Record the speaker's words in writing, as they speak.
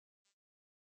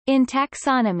In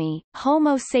taxonomy,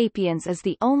 Homo sapiens is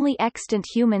the only extant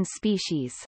human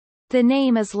species. The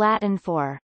name is Latin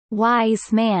for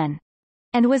wise man,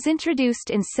 and was introduced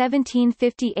in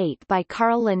 1758 by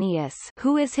Carl Linnaeus,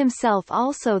 who is himself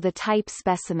also the type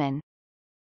specimen.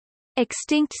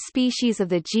 Extinct species of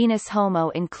the genus Homo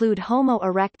include Homo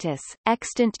erectus,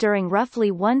 extant during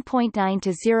roughly 1.9 to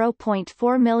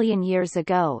 0.4 million years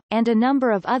ago, and a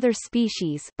number of other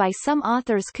species by some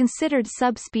authors considered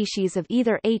subspecies of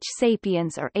either H.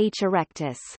 sapiens or H.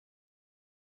 erectus.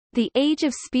 The age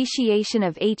of speciation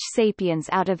of H. sapiens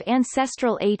out of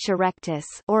ancestral H. erectus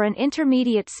or an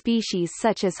intermediate species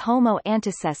such as Homo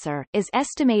antecessor is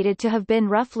estimated to have been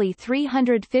roughly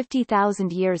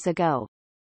 350,000 years ago.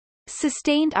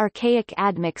 Sustained archaic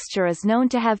admixture is known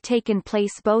to have taken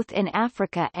place both in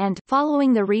Africa and,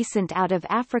 following the recent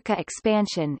out-of-Africa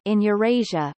expansion, in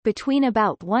Eurasia, between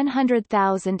about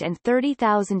 100,000 and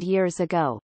 30,000 years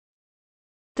ago.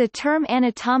 The term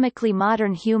anatomically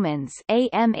modern humans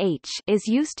 (AMH) is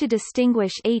used to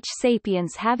distinguish H.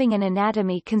 sapiens having an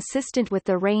anatomy consistent with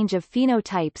the range of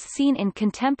phenotypes seen in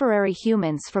contemporary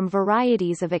humans from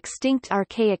varieties of extinct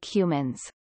archaic humans.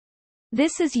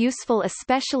 This is useful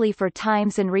especially for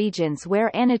times and regions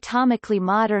where anatomically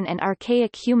modern and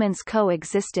archaic humans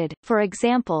coexisted, for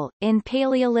example, in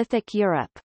Paleolithic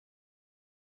Europe.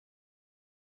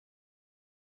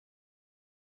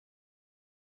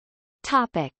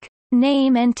 Topic: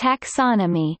 Name and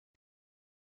taxonomy.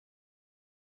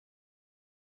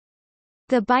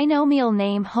 The binomial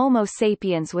name Homo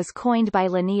sapiens was coined by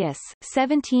Linnaeus,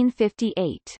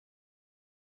 1758.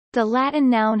 The Latin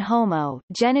noun homo,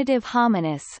 genitive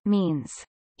hominis, means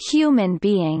human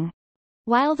being,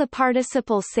 while the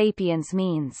participle sapiens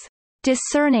means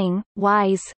discerning,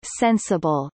 wise,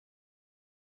 sensible.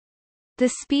 The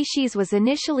species was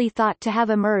initially thought to have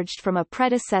emerged from a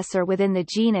predecessor within the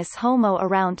genus Homo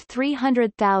around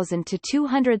 300,000 to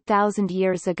 200,000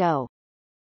 years ago.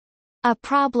 A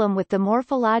problem with the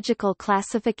morphological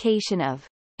classification of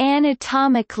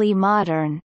anatomically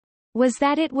modern was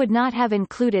that it would not have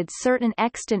included certain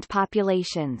extant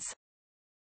populations.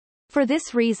 For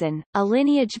this reason, a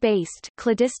lineage-based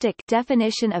cladistic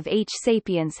definition of H.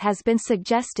 sapiens has been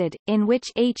suggested, in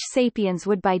which H. sapiens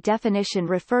would by definition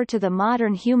refer to the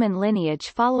modern human lineage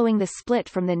following the split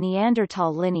from the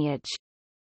Neanderthal lineage.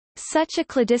 Such a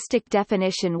cladistic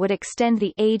definition would extend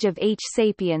the age of H.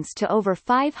 sapiens to over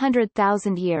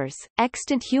 500,000 years.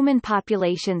 Extant human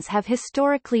populations have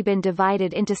historically been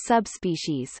divided into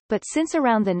subspecies, but since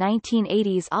around the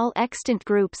 1980s all extant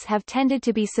groups have tended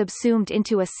to be subsumed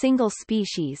into a single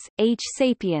species, H.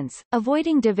 sapiens,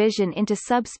 avoiding division into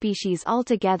subspecies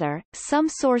altogether. Some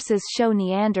sources show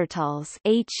Neanderthals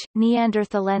H.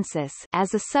 neanderthalensis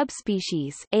as a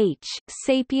subspecies H.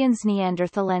 sapiens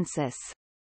neanderthalensis.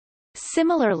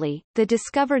 Similarly, the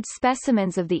discovered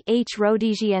specimens of the H.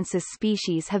 rhodesiensis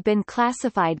species have been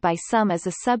classified by some as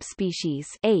a subspecies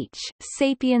H.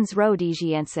 sapiens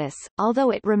rhodesiensis, although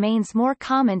it remains more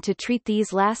common to treat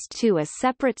these last two as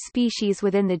separate species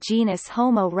within the genus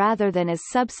Homo rather than as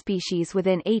subspecies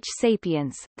within H.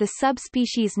 sapiens. The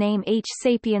subspecies name H.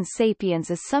 sapiens sapiens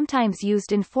is sometimes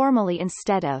used informally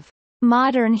instead of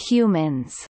modern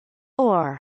humans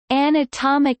or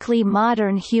anatomically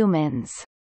modern humans.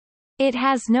 It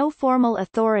has no formal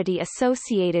authority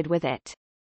associated with it.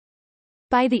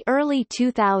 By the early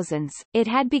 2000s, it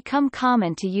had become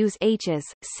common to use H's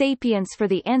sapiens for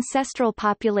the ancestral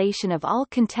population of all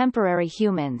contemporary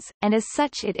humans, and as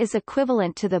such it is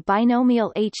equivalent to the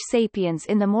binomial H. sapiens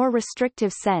in the more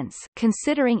restrictive sense,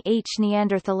 considering H.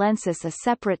 neanderthalensis a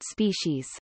separate species.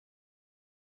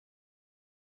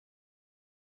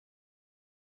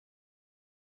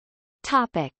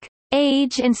 Topic: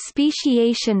 Age and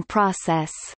speciation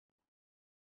process.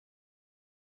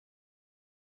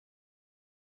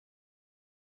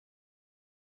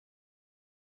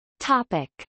 Topic: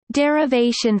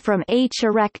 Derivation from H.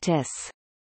 erectus.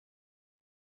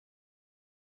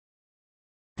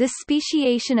 The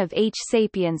speciation of H.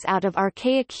 sapiens out of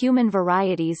archaic human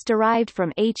varieties derived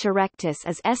from H. erectus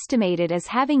is estimated as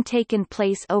having taken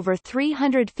place over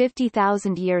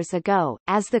 350,000 years ago,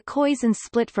 as the Khoisan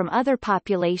split from other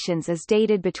populations is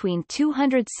dated between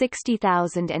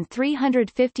 260,000 and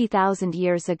 350,000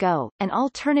 years ago. An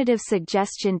alternative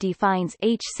suggestion defines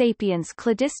H. sapiens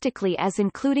cladistically as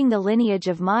including the lineage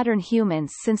of modern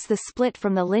humans since the split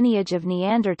from the lineage of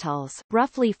Neanderthals,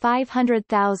 roughly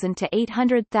 500,000 to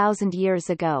 800,000 years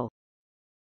ago.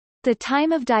 The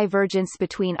time of divergence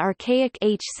between archaic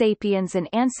H. sapiens and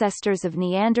ancestors of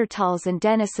Neanderthals and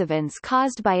Denisovans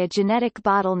caused by a genetic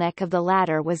bottleneck of the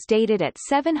latter was dated at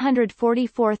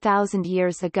 744,000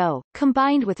 years ago,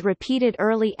 combined with repeated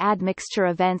early admixture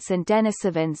events and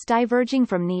Denisovans diverging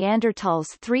from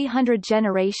Neanderthals 300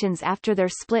 generations after their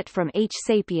split from H.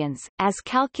 sapiens, as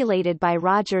calculated by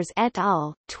Rogers et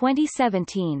al.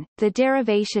 2017. The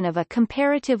derivation of a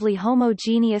comparatively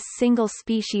homogeneous single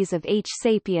species of H.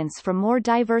 sapiens from more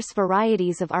diverse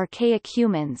varieties of archaic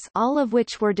humans, all of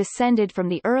which were descended from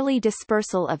the early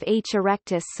dispersal of H.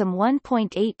 erectus some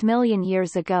 1.8 million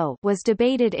years ago, was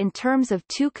debated in terms of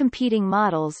two competing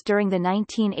models during the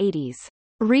 1980s.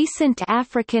 Recent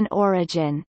African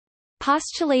origin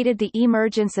postulated the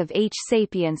emergence of H.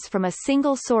 sapiens from a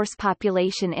single source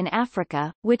population in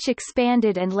Africa, which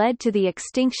expanded and led to the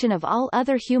extinction of all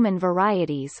other human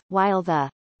varieties, while the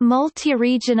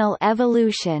multi-regional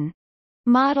evolution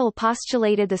model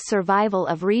postulated the survival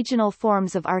of regional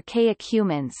forms of archaic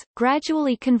humans,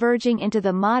 gradually converging into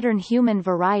the modern human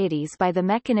varieties by the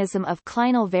mechanism of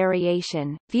clinal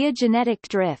variation, via genetic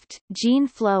drift, gene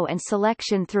flow and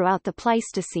selection throughout the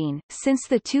Pleistocene. Since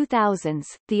the 2000s,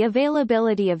 the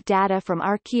availability of data from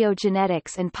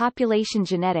archaeogenetics and population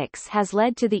genetics has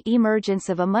led to the emergence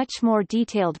of a much more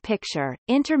detailed picture,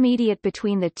 intermediate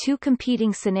between the two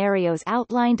competing scenarios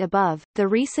outlined above. The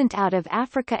recent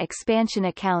out-of-Africa expansion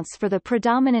accounts for the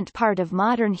predominant part of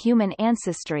modern human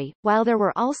ancestry, while there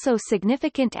were also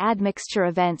significant admixture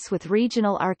events with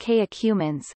regional archaic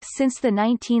humans. Since the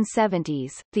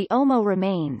 1970s, the Homo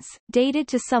remains, dated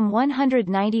to some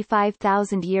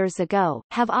 195,000 years ago,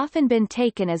 have often been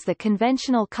taken as the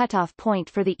conventional cutoff point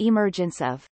for the emergence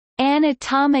of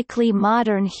anatomically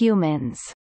modern humans.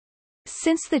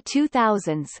 Since the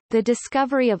 2000s, the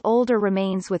discovery of older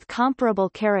remains with comparable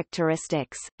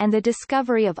characteristics, and the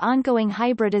discovery of ongoing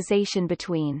hybridization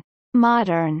between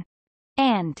modern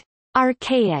and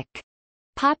archaic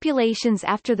populations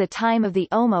after the time of the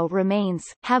Homo remains,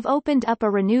 have opened up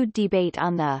a renewed debate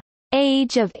on the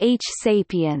age of H.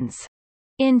 sapiens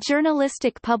in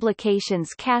journalistic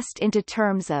publications cast into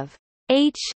terms of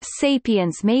H.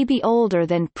 sapiens may be older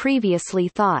than previously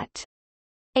thought.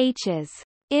 H's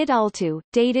Idaltu,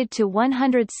 dated to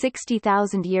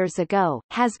 160,000 years ago,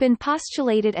 has been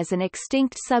postulated as an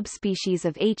extinct subspecies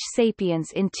of H.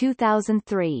 sapiens in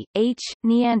 2003. H.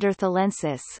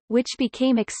 neanderthalensis, which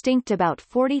became extinct about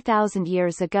 40,000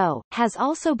 years ago, has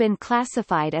also been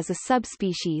classified as a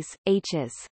subspecies.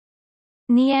 H's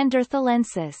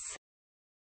neanderthalensis.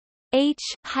 H.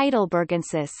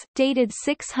 heidelbergensis, dated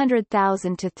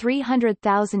 600,000 to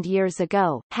 300,000 years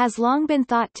ago, has long been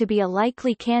thought to be a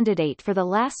likely candidate for the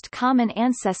last common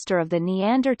ancestor of the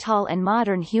Neanderthal and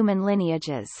modern human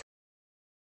lineages.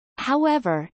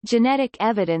 However, genetic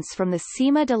evidence from the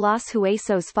Cima de los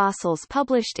Huesos fossils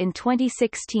published in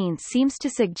 2016 seems to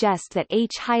suggest that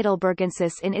H.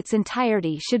 heidelbergensis in its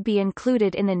entirety should be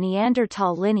included in the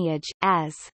Neanderthal lineage,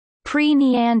 as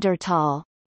pre-Neanderthal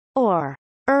or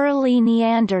early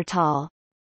Neanderthal.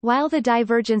 While the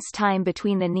divergence time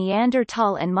between the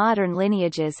Neanderthal and modern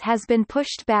lineages has been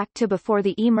pushed back to before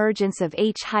the emergence of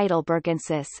H.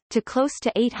 heidelbergensis, to close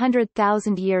to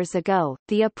 800,000 years ago,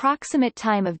 the approximate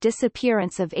time of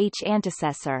disappearance of H.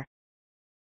 antecessor.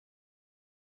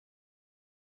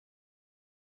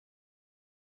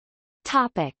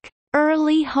 Topic: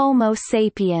 Early Homo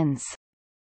sapiens.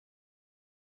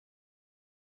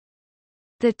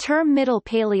 The term Middle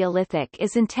Paleolithic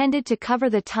is intended to cover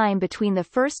the time between the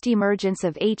first emergence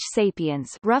of H.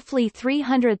 sapiens, roughly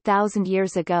 300,000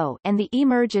 years ago, and the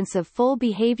emergence of full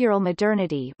behavioral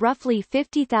modernity, roughly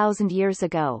 50,000 years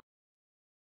ago.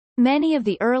 Many of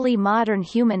the early modern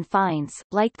human finds,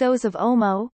 like those of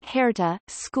Homo, Herta,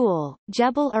 School,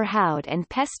 Jebel Irhoud and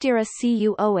Pestera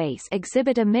Cuoas,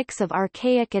 exhibit a mix of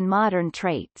archaic and modern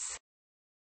traits.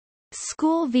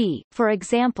 School V, for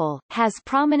example, has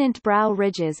prominent brow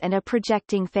ridges and a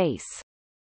projecting face.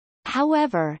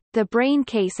 However, the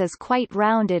braincase is quite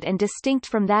rounded and distinct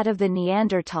from that of the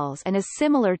Neanderthals and is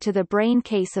similar to the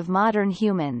braincase of modern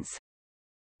humans.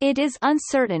 It is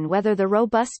uncertain whether the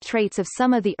robust traits of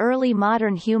some of the early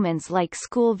modern humans like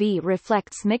School V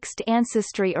reflects mixed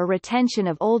ancestry or retention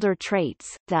of older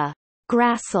traits. The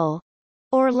gracile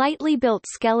or lightly built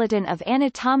skeleton of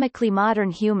anatomically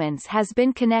modern humans has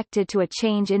been connected to a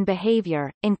change in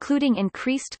behavior, including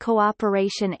increased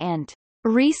cooperation and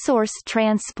resource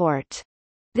transport.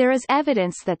 There is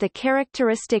evidence that the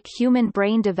characteristic human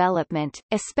brain development,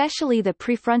 especially the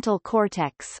prefrontal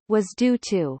cortex, was due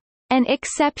to an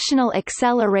exceptional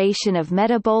acceleration of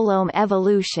metabolome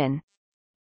evolution.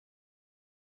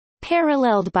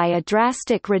 paralleled by a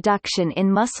drastic reduction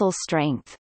in muscle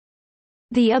strength.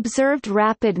 The observed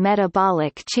rapid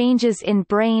metabolic changes in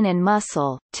brain and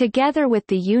muscle, together with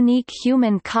the unique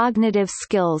human cognitive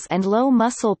skills and low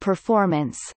muscle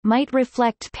performance, might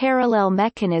reflect parallel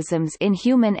mechanisms in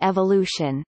human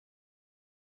evolution.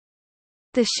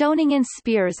 The Schoeningen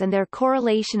spheres and their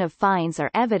correlation of finds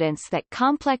are evidence that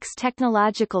complex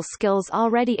technological skills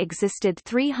already existed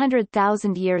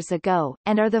 300,000 years ago,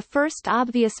 and are the first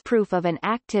obvious proof of an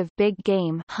active big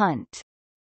game hunt.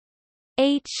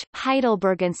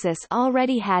 Heidelbergensis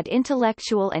already had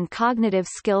intellectual and cognitive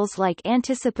skills like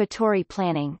anticipatory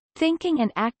planning, thinking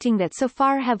and acting that so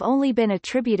far have only been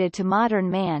attributed to modern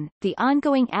man. The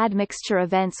ongoing admixture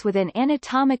events within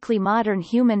anatomically modern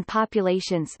human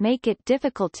populations make it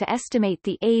difficult to estimate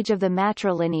the age of the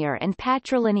matrilinear and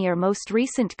patrilinear most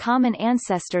recent common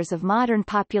ancestors of modern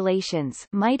populations,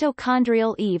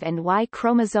 mitochondrial Eve and Y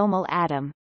chromosomal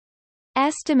Adam.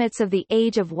 Estimates of the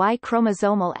age of Y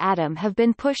chromosomal Adam have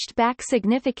been pushed back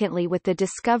significantly with the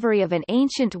discovery of an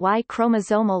ancient Y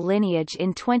chromosomal lineage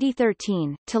in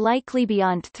 2013, to likely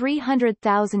beyond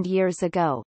 300,000 years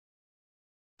ago.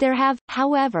 There have,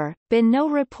 however, been no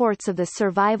reports of the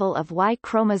survival of Y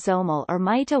chromosomal or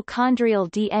mitochondrial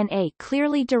DNA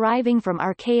clearly deriving from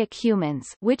archaic humans,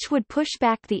 which would push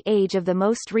back the age of the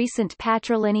most recent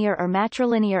patrilinear or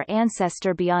matrilinear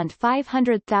ancestor beyond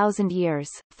 500,000 years.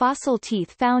 Fossil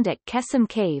teeth found at Kesem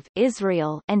Cave,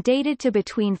 Israel, and dated to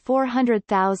between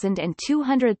 400,000 and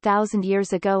 200,000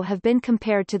 years ago have been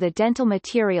compared to the dental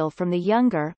material from the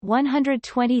younger,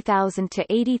 120,000 to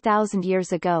 80,000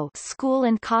 years ago, School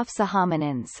and Kofsa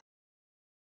hominins.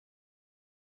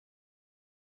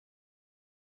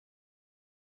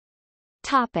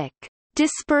 Topic: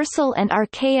 Dispersal and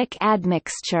archaic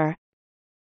admixture.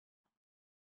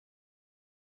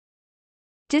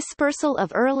 Dispersal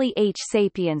of early H.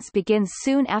 sapiens begins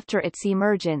soon after its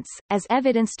emergence, as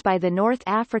evidenced by the North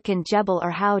African Jebel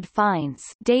Irhoud finds,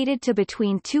 dated to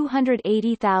between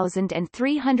 280,000 and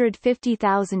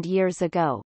 350,000 years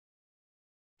ago.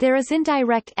 There is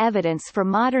indirect evidence for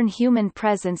modern human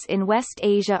presence in West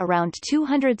Asia around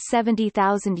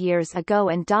 270,000 years ago,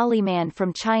 and Dali man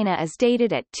from China is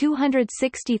dated at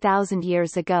 260,000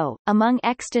 years ago. Among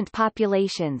extant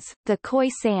populations, the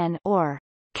Khoisan or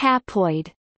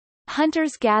Capoid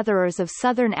hunters-gatherers of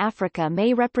southern Africa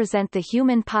may represent the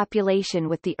human population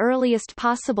with the earliest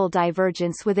possible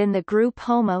divergence within the group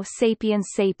Homo sapiens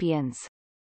sapiens.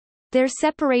 Their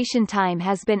separation time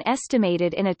has been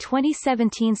estimated in a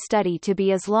 2017 study to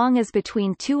be as long as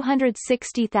between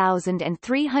 260,000 and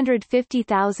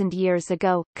 350,000 years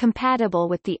ago, compatible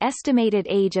with the estimated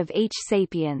age of H.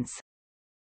 sapiens.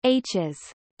 H's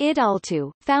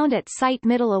Idaltu, found at site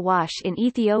Middle Awash in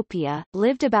Ethiopia,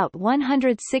 lived about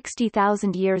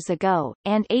 160,000 years ago,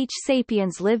 and H.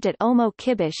 sapiens lived at Omo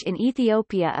Kibish in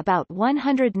Ethiopia about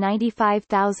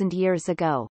 195,000 years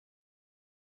ago.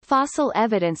 Fossil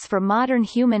evidence for modern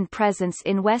human presence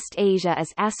in West Asia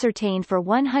is ascertained for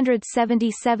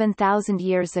 177,000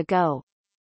 years ago,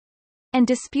 and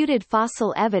disputed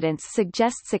fossil evidence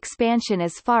suggests expansion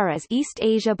as far as East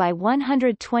Asia by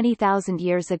 120,000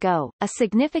 years ago. A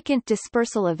significant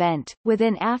dispersal event,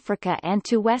 within Africa and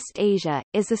to West Asia,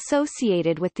 is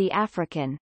associated with the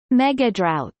African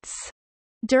megadroughts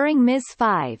during Ms.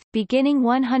 5, beginning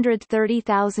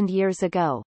 130,000 years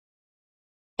ago.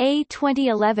 A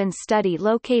 2011 study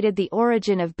located the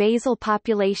origin of basal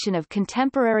population of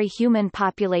contemporary human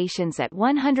populations at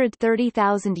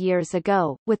 130,000 years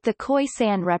ago, with the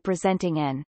Khoisan representing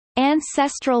an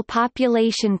ancestral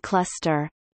population cluster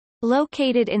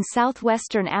located in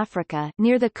southwestern Africa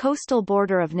near the coastal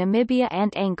border of Namibia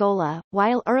and Angola,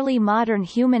 while early modern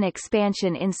human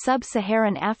expansion in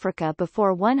sub-Saharan Africa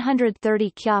before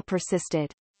 130 Kya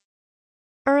persisted.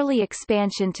 Early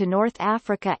expansion to North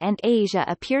Africa and Asia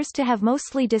appears to have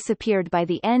mostly disappeared by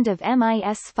the end of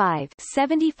MIS 5,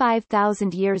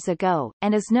 75,000 years ago,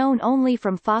 and is known only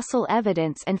from fossil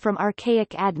evidence and from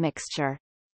archaic admixture.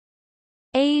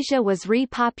 Asia was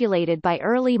repopulated by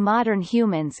early modern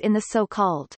humans in the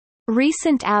so-called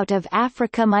recent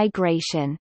out-of-Africa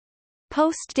migration,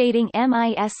 post-dating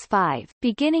MIS 5,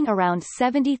 beginning around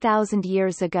 70,000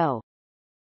 years ago.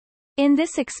 In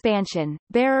this expansion,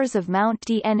 bearers of Mount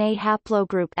DNA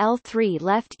haplogroup L3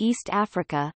 left East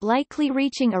Africa, likely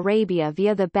reaching Arabia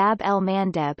via the Bab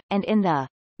el-Mandeb, and in the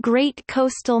Great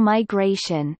Coastal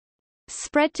Migration,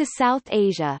 spread to South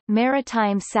Asia,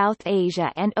 Maritime South Asia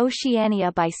and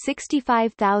Oceania by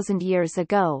 65,000 years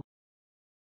ago,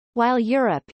 while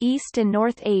Europe, East and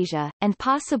North Asia, and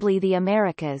possibly the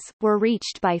Americas, were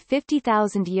reached by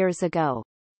 50,000 years ago.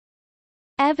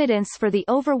 Evidence for the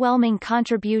overwhelming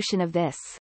contribution of this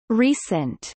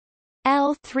recent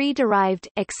L3-derived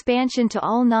expansion to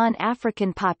all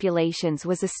non-African populations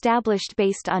was established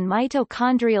based on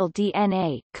mitochondrial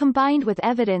DNA, combined with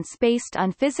evidence based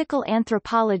on physical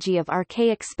anthropology of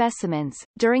archaic specimens,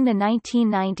 during the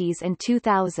 1990s and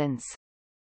 2000s.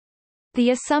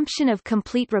 The assumption of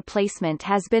complete replacement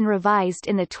has been revised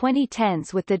in the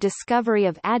 2010s with the discovery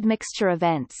of admixture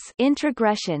events,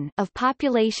 introgression of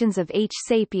populations of H.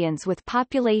 sapiens with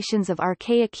populations of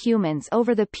archaic humans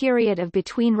over the period of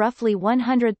between roughly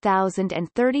 100,000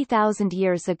 and 30,000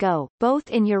 years ago, both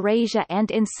in Eurasia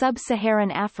and in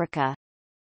sub-Saharan Africa.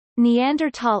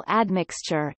 Neanderthal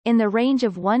admixture, in the range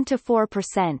of 1 to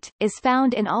 4%, is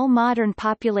found in all modern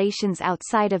populations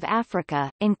outside of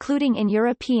Africa, including in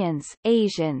Europeans,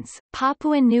 Asians,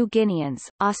 Papuan New Guineans,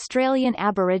 Australian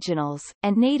Aboriginals,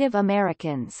 and Native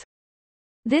Americans.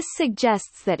 This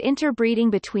suggests that interbreeding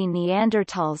between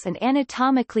Neanderthals and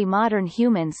anatomically modern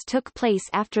humans took place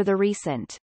after the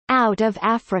recent out of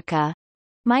Africa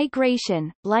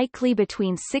migration, likely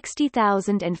between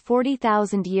 60,000 and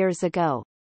 40,000 years ago.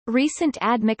 Recent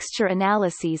admixture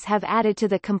analyses have added to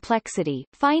the complexity,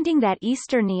 finding that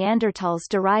Eastern Neanderthals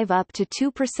derive up to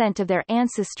 2% of their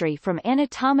ancestry from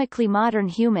anatomically modern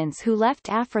humans who left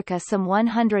Africa some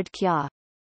 100 kya.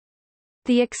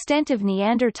 The extent of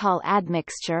Neanderthal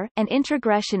admixture, and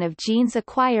introgression of genes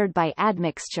acquired by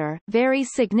admixture, varies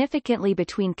significantly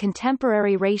between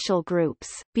contemporary racial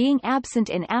groups, being absent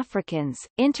in Africans,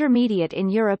 intermediate in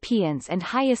Europeans and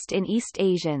highest in East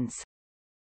Asians.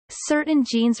 Certain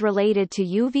genes related to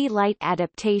UV light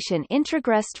adaptation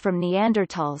introgressed from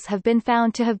Neanderthals have been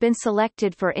found to have been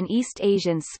selected for in East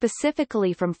Asians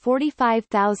specifically from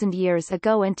 45,000 years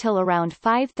ago until around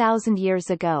 5,000 years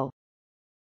ago.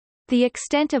 The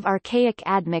extent of archaic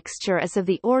admixture is of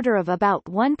the order of about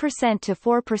 1% to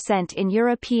 4% in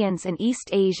Europeans and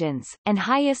East Asians, and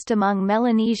highest among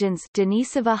Melanesians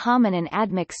Denisova hominin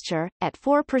admixture, at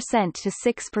 4% to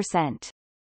 6%.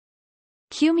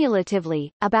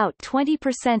 Cumulatively, about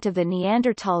 20% of the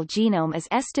Neanderthal genome is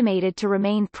estimated to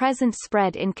remain present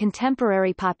spread in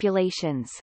contemporary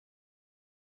populations.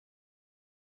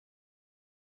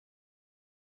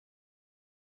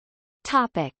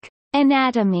 Topic: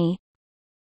 Anatomy.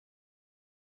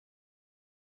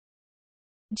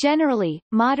 Generally,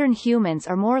 modern humans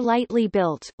are more lightly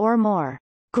built, or more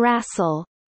gracile,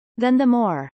 than the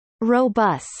more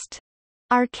robust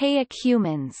archaic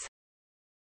humans.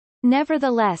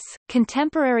 Nevertheless,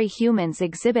 contemporary humans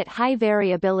exhibit high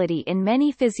variability in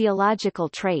many physiological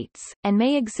traits, and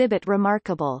may exhibit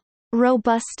remarkable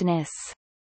robustness.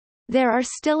 There are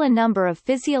still a number of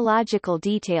physiological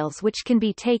details which can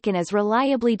be taken as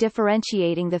reliably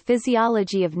differentiating the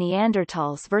physiology of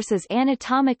Neanderthals versus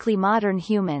anatomically modern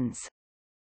humans.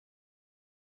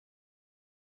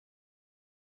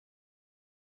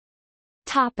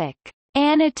 Topic: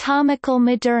 Anatomical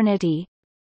modernity.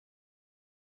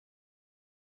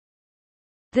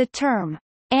 The term,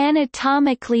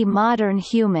 anatomically modern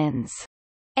humans,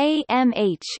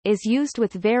 AMH, is used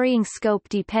with varying scope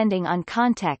depending on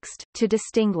context, to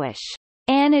distinguish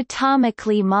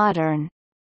anatomically modern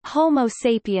Homo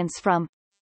sapiens from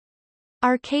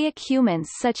archaic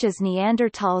humans such as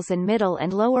Neanderthals and Middle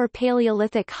and Lower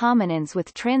Paleolithic hominins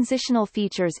with transitional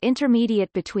features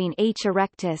intermediate between H.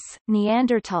 erectus,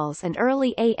 Neanderthals and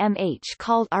early AMH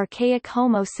called archaic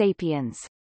Homo sapiens.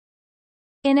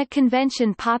 In a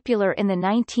convention popular in the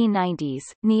 1990s,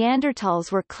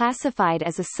 Neanderthals were classified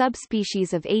as a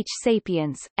subspecies of H.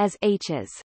 sapiens, as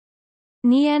Hs.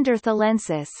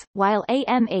 Neanderthalensis, while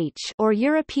AMH or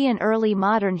European Early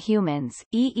Modern Humans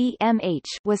EEMH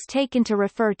was taken to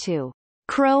refer to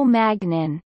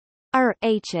Cro-Magnon, or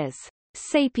Hs.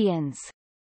 sapiens.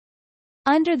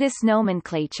 Under this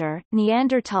nomenclature,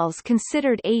 Neanderthals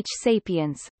considered H.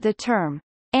 sapiens, the term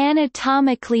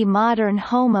anatomically modern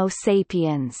Homo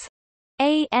sapiens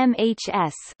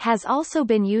AMHS has also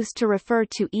been used to refer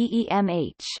to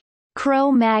EEMH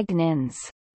Cro-Magnons.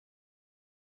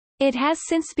 It has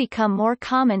since become more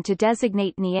common to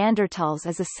designate Neanderthals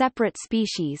as a separate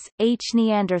species, H.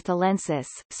 neanderthalensis,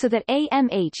 so that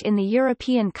AMH in the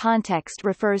European context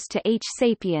refers to H.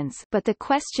 sapiens, but the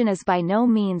question is by no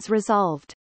means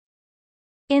resolved.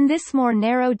 In this more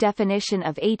narrow definition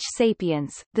of H.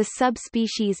 sapiens, the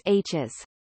subspecies Hs.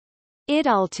 Id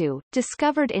altu,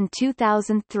 discovered in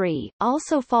 2003,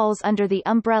 also falls under the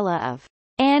umbrella of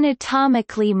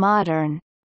anatomically modern.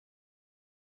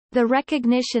 The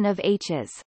recognition of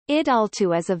Hs. Id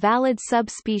altu as a valid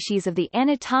subspecies of the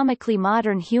anatomically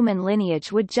modern human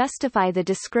lineage would justify the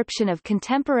description of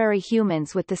contemporary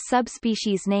humans with the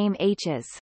subspecies name Hs.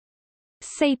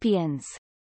 sapiens.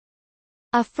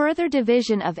 A further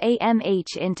division of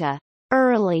AMH into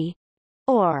early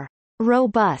or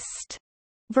robust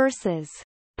versus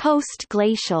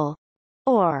post-glacial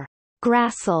or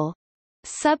grassal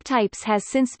subtypes has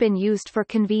since been used for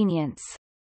convenience.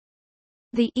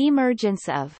 The emergence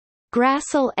of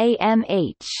grassal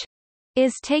AMH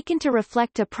is taken to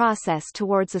reflect a process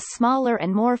towards a smaller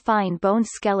and more fine bone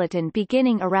skeleton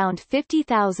beginning around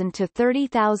 50,000 to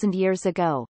 30,000 years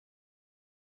ago.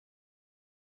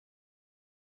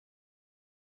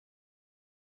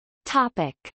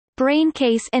 Topic: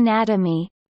 Braincase anatomy.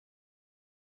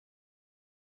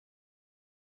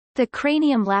 The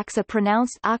cranium lacks a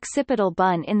pronounced occipital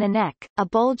bun in the neck, a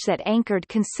bulge that anchored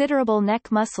considerable neck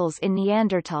muscles in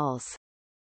Neanderthals.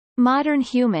 Modern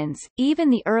humans, even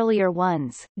the earlier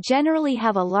ones, generally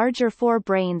have a larger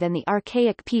forebrain than the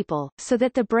archaic people, so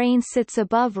that the brain sits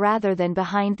above rather than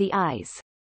behind the eyes.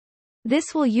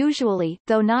 This will usually,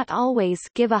 though not always,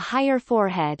 give a higher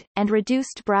forehead, and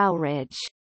reduced brow ridge.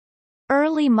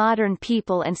 Early modern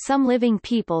people and some living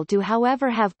people do however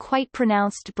have quite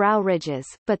pronounced brow ridges,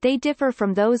 but they differ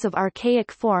from those of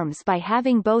archaic forms by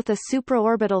having both a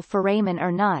supraorbital foramen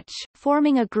or notch,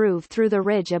 forming a groove through the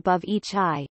ridge above each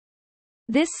eye.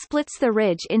 This splits the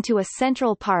ridge into a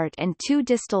central part and two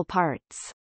distal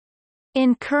parts.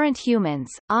 In current humans,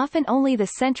 often only the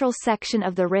central section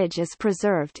of the ridge is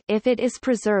preserved, if it is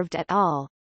preserved at all.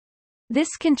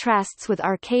 This contrasts with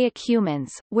archaic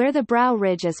humans, where the brow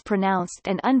ridge is pronounced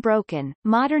and unbroken.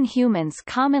 Modern humans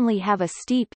commonly have a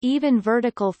steep, even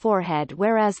vertical forehead,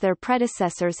 whereas their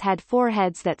predecessors had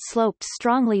foreheads that sloped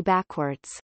strongly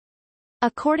backwards.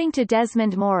 According to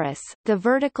Desmond Morris, the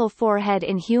vertical forehead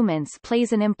in humans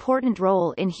plays an important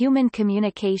role in human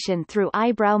communication through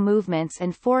eyebrow movements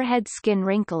and forehead skin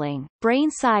wrinkling. Brain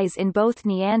size in both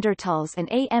Neanderthals and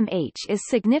AMH is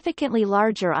significantly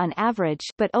larger on average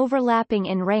but overlapping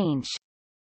in range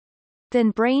than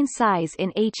brain size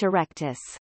in H. erectus.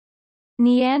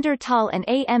 Neanderthal and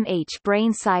AMH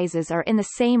brain sizes are in the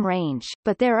same range,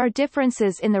 but there are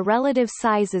differences in the relative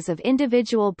sizes of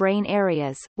individual brain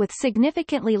areas, with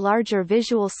significantly larger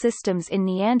visual systems in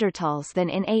Neanderthals than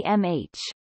in AMH.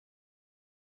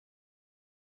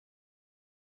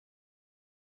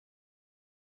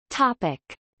 Topic: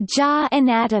 Jaw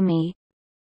anatomy.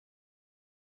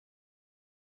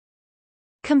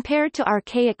 Compared to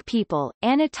archaic people,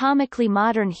 anatomically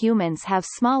modern humans have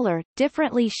smaller,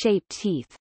 differently shaped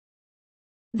teeth.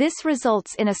 This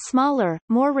results in a smaller,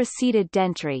 more receded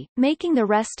dentary, making the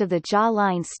rest of the jaw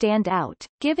line stand out,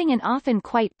 giving an often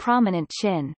quite prominent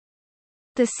chin.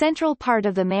 The central part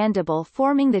of the mandible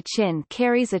forming the chin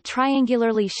carries a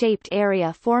triangularly shaped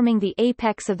area forming the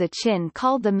apex of the chin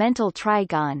called the mental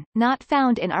trigon, not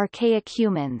found in archaic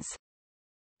humans.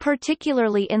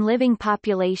 Particularly in living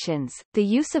populations, the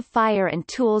use of fire and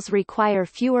tools require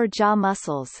fewer jaw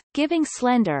muscles, giving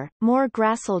slender, more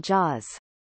gracile jaws.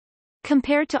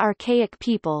 Compared to archaic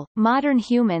people, modern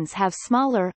humans have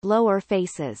smaller, lower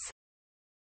faces.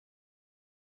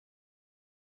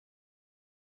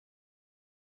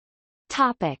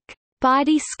 Topic: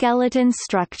 Body skeleton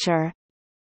structure.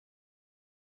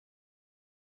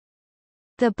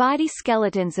 The body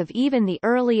skeletons of even the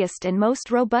earliest and most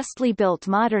robustly built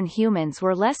modern humans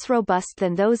were less robust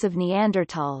than those of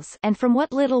Neanderthals, and from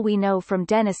what little we know from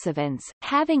Denisovans,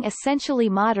 having essentially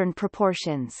modern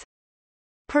proportions.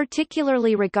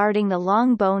 Particularly regarding the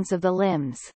long bones of the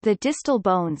limbs, the distal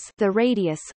bones, the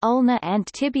radius, ulna and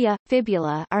tibia,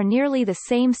 fibula, are nearly the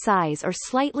same size or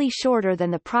slightly shorter than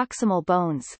the proximal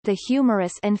bones, the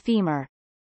humerus and femur.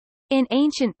 In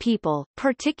ancient people,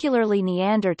 particularly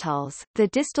Neanderthals, the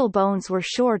distal bones were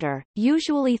shorter,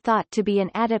 usually thought to be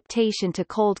an adaptation to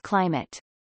cold climate.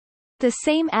 The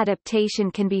same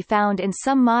adaptation can be found in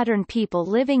some modern people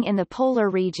living in the polar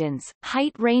regions.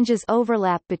 Height ranges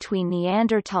overlap between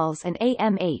Neanderthals and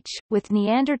AMH, with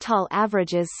Neanderthal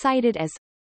averages cited as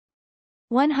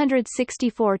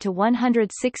 164 to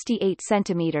 168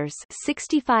 centimeters,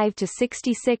 65 to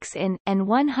 66 in, and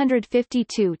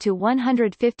 152 to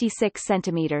 156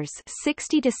 centimeters,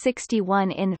 60 to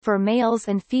 61 in for males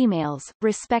and females,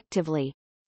 respectively.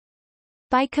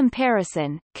 By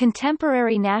comparison,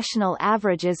 contemporary national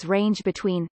averages range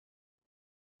between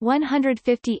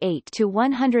 158 to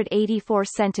 184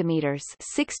 centimeters,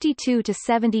 62 to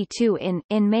 72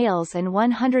 in males, and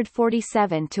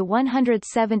 147 to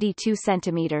 172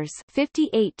 centimeters,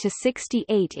 58 to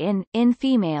 68 in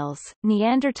females.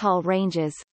 Neanderthal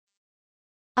ranges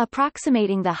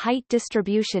approximating the height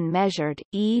distribution measured,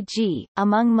 e.g.,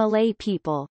 among Malay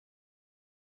people.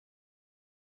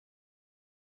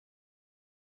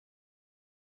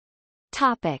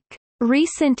 Topic: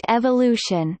 Recent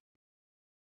evolution.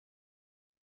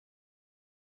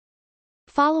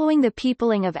 Following the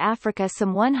peopling of Africa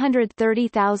some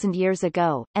 130,000 years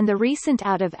ago, and the recent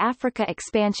out-of-Africa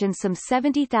expansion some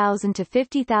 70,000 to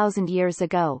 50,000 years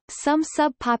ago, some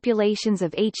subpopulations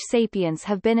of H. sapiens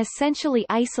have been essentially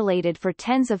isolated for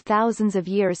tens of thousands of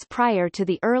years prior to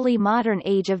the early modern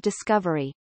age of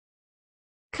discovery.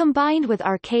 Combined with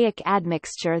archaic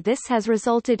admixture, this has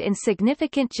resulted in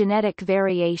significant genetic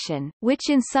variation, which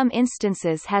in some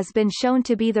instances has been shown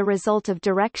to be the result of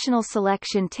directional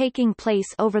selection taking place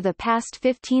over the past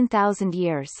 15,000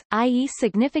 years, i.e.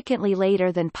 significantly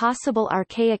later than possible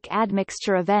archaic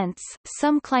admixture events.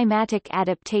 Some climatic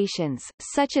adaptations,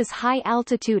 such as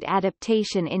high-altitude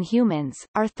adaptation in humans,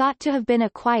 are thought to have been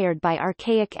acquired by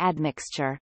archaic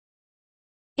admixture.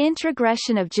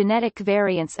 Introgression of genetic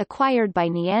variants acquired by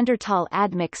Neanderthal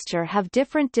admixture have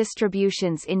different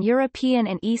distributions in European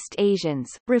and East Asians,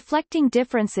 reflecting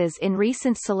differences in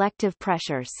recent selective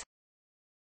pressures.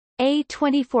 A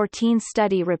 2014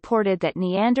 study reported that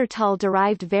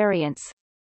Neanderthal-derived variants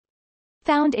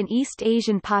found in East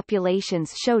Asian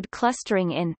populations showed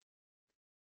clustering in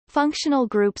functional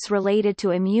groups related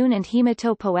to immune and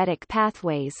hematopoietic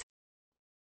pathways,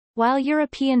 while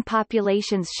European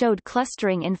populations showed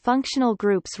clustering in functional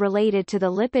groups related to the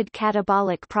lipid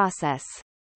catabolic process.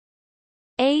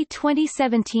 A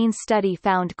 2017 study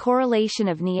found correlation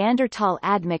of Neanderthal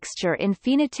admixture in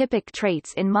phenotypic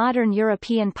traits in modern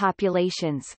European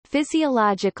populations.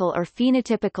 Physiological or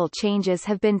phenotypical changes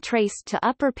have been traced to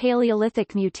Upper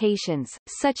Paleolithic mutations,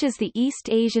 such as the East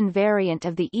Asian variant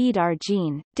of the EDAR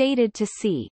gene, dated to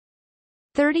c.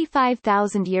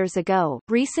 35,000 years ago.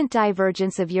 Recent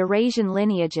divergence of Eurasian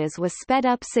lineages was sped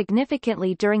up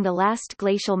significantly during the last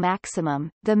glacial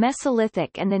maximum, the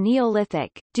Mesolithic and the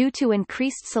Neolithic, due to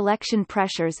increased selection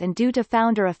pressures and due to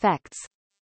founder effects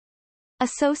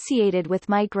associated with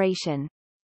migration.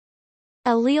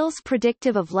 Alleles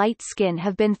predictive of light skin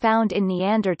have been found in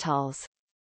Neanderthals,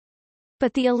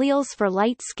 but the alleles for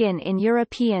light skin in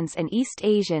Europeans and East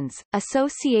Asians,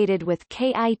 associated with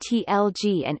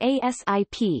KITLG and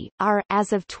ASIP, are,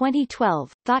 as of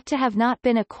 2012, thought to have not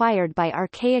been acquired by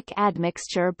archaic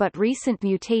admixture but recent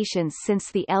mutations since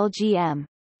the LGM.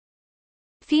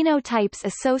 Phenotypes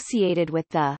associated with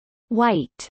the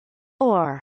white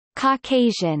or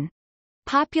Caucasian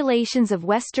populations of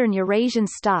Western Eurasian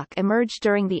stock emerged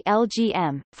during the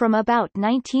LGM, from about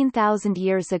 19,000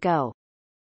 years ago.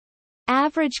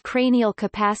 Average cranial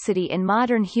capacity in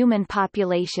modern human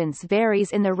populations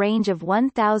varies in the range of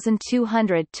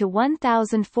 1,200 to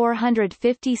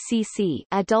 1,450 cc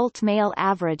adult male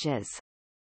averages.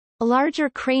 A larger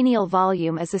cranial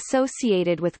volume is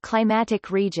associated with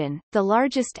climatic region, the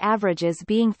largest averages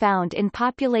being found in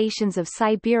populations of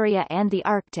Siberia and the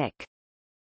Arctic.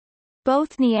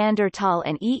 Both Neanderthal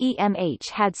and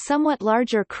EEMH had somewhat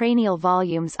larger cranial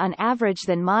volumes on average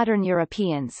than modern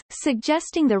Europeans,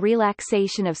 suggesting the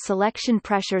relaxation of selection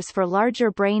pressures for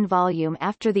larger brain volume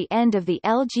after the end of the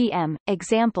LGM.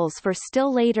 Examples for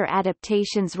still later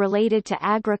adaptations related to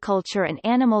agriculture and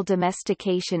animal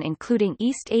domestication, including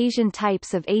East Asian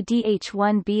types of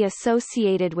ADH1B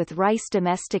associated with rice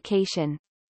domestication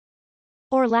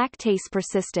or lactase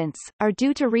persistence, are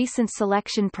due to recent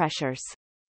selection pressures.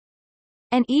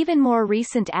 An even more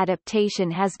recent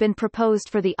adaptation has been proposed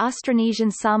for the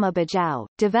Austronesian Sama bajau,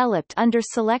 developed under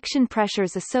selection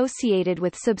pressures associated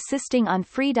with subsisting on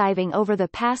freediving over the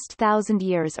past 1,000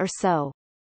 years or so.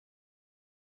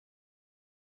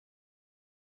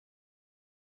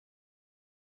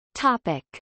 Topic: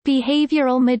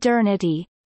 Behavioral modernity.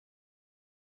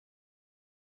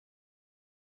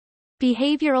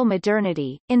 Behavioral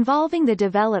modernity, involving the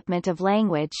development of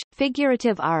language,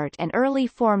 figurative art and early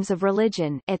forms of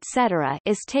religion, etc.,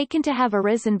 is taken to have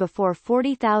arisen before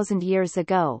 40,000 years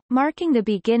ago, marking the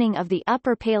beginning of the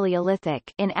Upper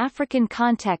Paleolithic, in African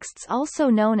contexts also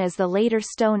known as the Later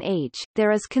Stone Age. There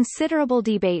is considerable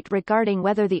debate regarding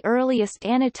whether the earliest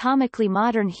anatomically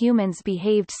modern humans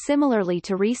behaved similarly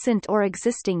to recent or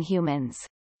existing humans.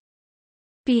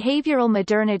 Behavioral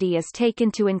modernity is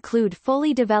taken to include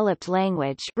fully developed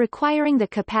language requiring the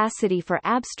capacity for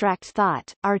abstract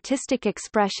thought, artistic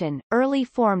expression, early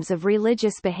forms of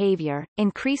religious behavior,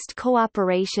 increased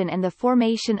cooperation and the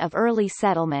formation of early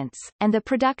settlements, and the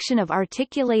production of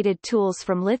articulated tools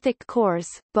from lithic cores,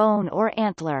 bone or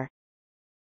antler.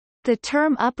 The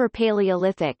term Upper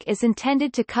Paleolithic is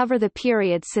intended to cover the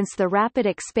period since the rapid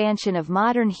expansion of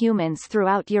modern humans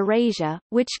throughout Eurasia,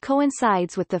 which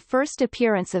coincides with the first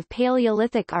appearance of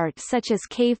Paleolithic art such as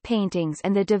cave paintings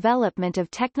and the development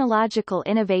of technological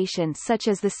innovations such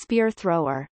as the spear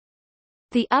thrower.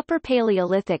 The Upper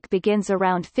Paleolithic begins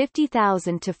around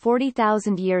 50,000 to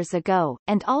 40,000 years ago,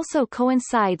 and also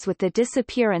coincides with the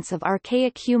disappearance of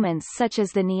archaic humans such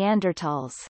as the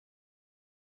Neanderthals.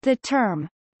 The term,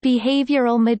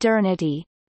 behavioral modernity,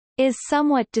 is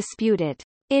somewhat disputed.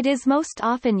 It is most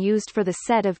often used for the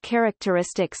set of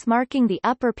characteristics marking the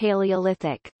Upper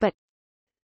Paleolithic, but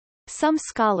some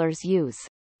scholars use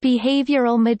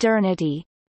behavioral modernity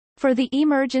for the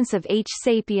emergence of H.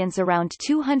 sapiens around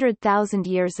 200,000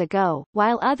 years ago,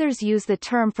 while others use the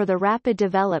term for the rapid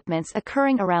developments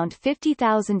occurring around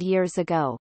 50,000 years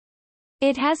ago.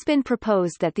 It has been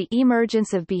proposed that the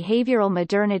emergence of behavioral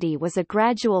modernity was a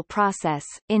gradual process.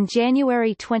 In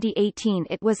January 2018,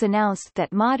 it was announced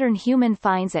that modern human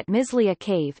finds at Mislia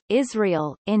Cave,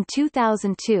 Israel, in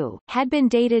 2002, had been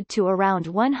dated to around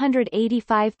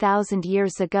 185,000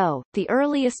 years ago, the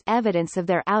earliest evidence of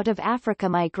their out-of-Africa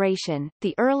migration.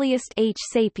 The earliest H.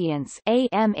 sapiens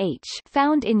 (AMH)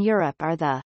 found in Europe are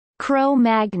the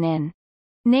Cro-Magnon,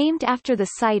 named after the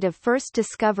site of first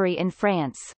discovery in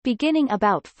France, beginning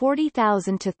about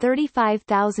 40,000 to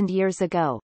 35,000 years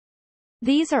ago.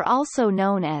 These are also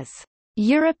known as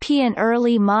European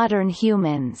early modern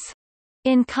humans.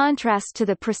 In contrast to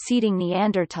the preceding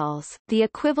Neanderthals, the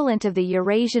equivalent of the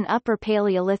Eurasian Upper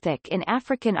Paleolithic in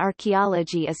African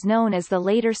archaeology is known as the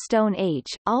Later Stone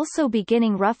Age, also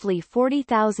beginning roughly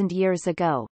 40,000 years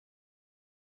ago.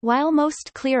 While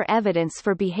most clear evidence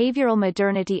for behavioral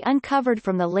modernity uncovered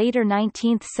from the later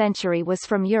 19th century was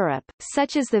from Europe,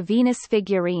 such as the Venus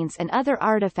figurines and other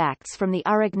artifacts from the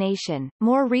Aurignacian,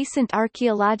 more recent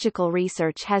archaeological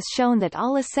research has shown that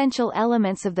all essential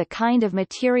elements of the kind of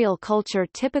material culture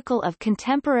typical of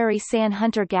contemporary San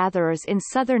hunter-gatherers in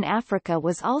southern Africa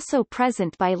was also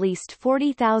present by least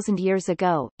 40,000 years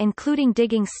ago, including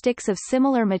digging sticks of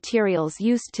similar materials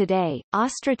used today,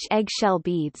 ostrich eggshell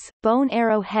beads, bone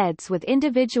arrow heads with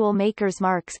individual maker's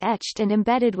marks etched and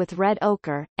embedded with red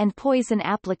ochre, and poison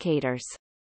applicators.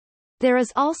 There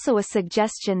is also a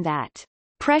suggestion that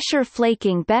pressure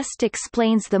flaking best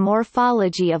explains the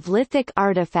morphology of lithic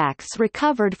artifacts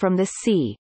recovered from the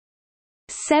c.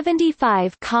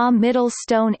 75 Ca Middle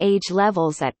Stone Age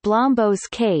levels at Blombos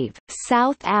Cave,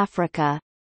 South Africa.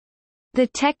 The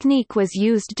technique was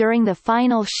used during the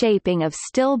final shaping of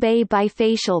Still Bay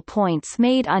bifacial points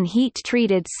made on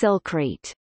heat-treated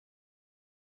silkrete.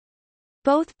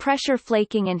 Both pressure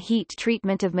flaking and heat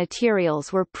treatment of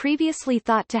materials were previously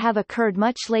thought to have occurred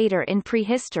much later in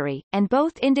prehistory, and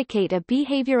both indicate a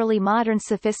behaviorally modern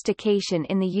sophistication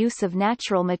in the use of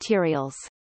natural materials.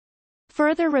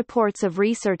 Further reports of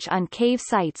research on cave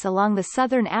sites along the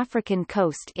southern African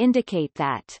coast indicate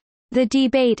that the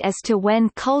debate as to when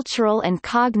cultural and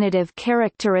cognitive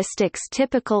characteristics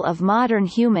typical of modern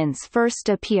humans first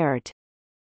appeared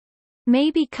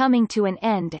may be coming to an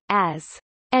end, as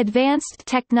advanced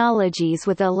technologies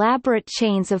with elaborate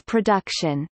chains of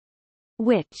production,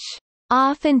 which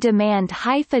often demand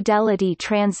high-fidelity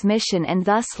transmission and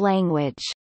thus language,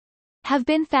 have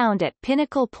been found at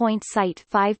Pinnacle Point Site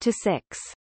 5 to 6.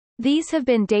 These have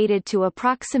been dated to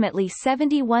approximately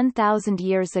 71,000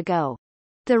 years ago.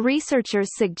 The researchers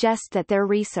suggest that their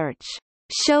research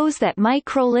shows that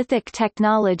microlithic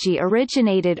technology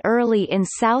originated early in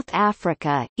South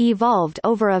Africa, evolved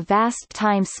over a vast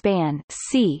time span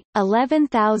c.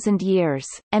 11,000 years,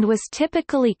 and was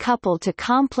typically coupled to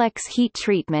complex heat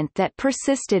treatment that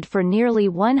persisted for nearly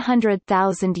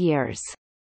 100,000 years.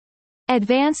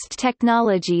 Advanced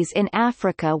technologies in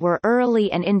Africa were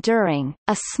early and enduring.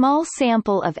 A small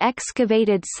sample of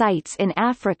excavated sites in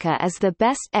Africa is the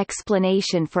best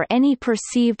explanation for any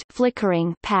perceived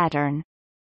flickering pattern.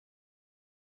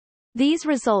 These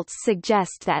results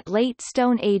suggest that late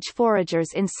Stone Age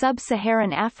foragers in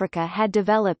sub-Saharan Africa had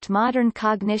developed modern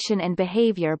cognition and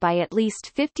behavior by at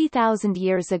least 50,000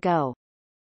 years ago.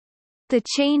 The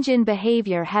change in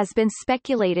behavior has been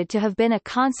speculated to have been a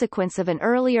consequence of an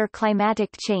earlier climatic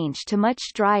change to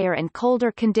much drier and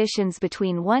colder conditions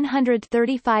between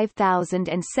 135,000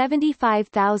 and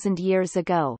 75,000 years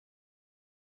ago.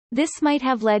 This might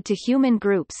have led to human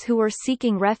groups who were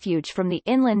seeking refuge from the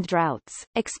inland droughts,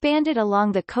 expanded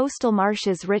along the coastal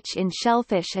marshes rich in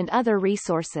shellfish and other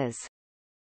resources.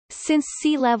 Since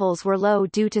sea levels were low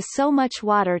due to so much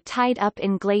water tied up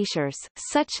in glaciers,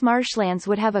 such marshlands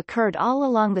would have occurred all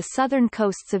along the southern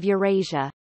coasts of Eurasia.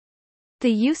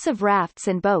 The use of rafts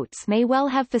and boats may well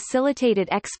have facilitated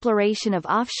exploration of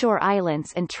offshore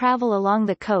islands and travel along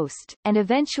the coast, and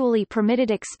eventually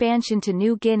permitted expansion to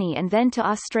New Guinea and then to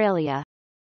Australia.